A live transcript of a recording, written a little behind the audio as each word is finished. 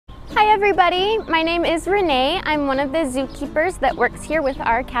everybody, my name is Renee. I'm one of the zookeepers that works here with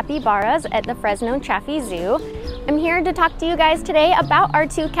our capybaras at the Fresno Chaffee Zoo. I'm here to talk to you guys today about our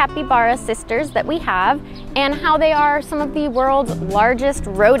two capybara sisters that we have and how they are some of the world's largest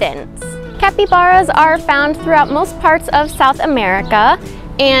rodents. Capybaras are found throughout most parts of South America,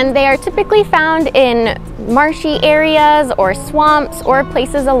 and they are typically found in marshy areas or swamps or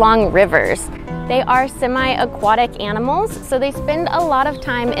places along rivers. They are semi-aquatic animals, so they spend a lot of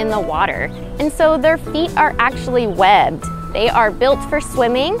time in the water. And so their feet are actually webbed. They are built for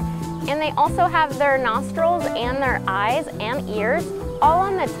swimming, and they also have their nostrils and their eyes and ears all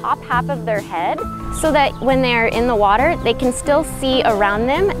on the top half of their head, so that when they're in the water, they can still see around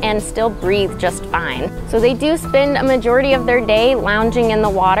them and still breathe just fine. So they do spend a majority of their day lounging in the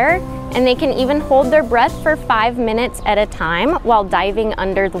water, and they can even hold their breath for 5 minutes at a time while diving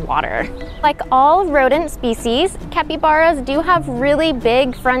under the water. Like all rodent species, capybaras do have really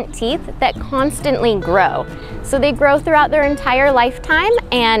big front teeth that constantly grow. So they grow throughout their entire lifetime,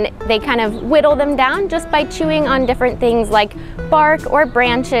 and they kind of whittle them down just by chewing on different things like bark or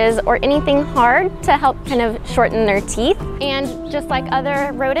branches or anything hard to help kind of shorten their teeth. And just like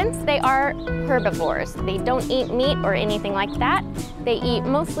other rodents, they are herbivores. They don't eat meat or anything like that. They eat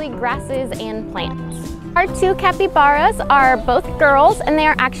mostly grasses and plants. Our two capybaras are both girls, and they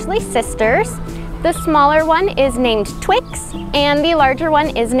are actually sisters. The smaller one is named Twix, and the larger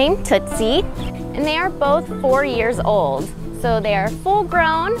one is named Tootsie. And they are both 4 years old. So they are full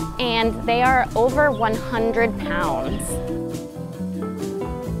grown, and they are over 100 pounds.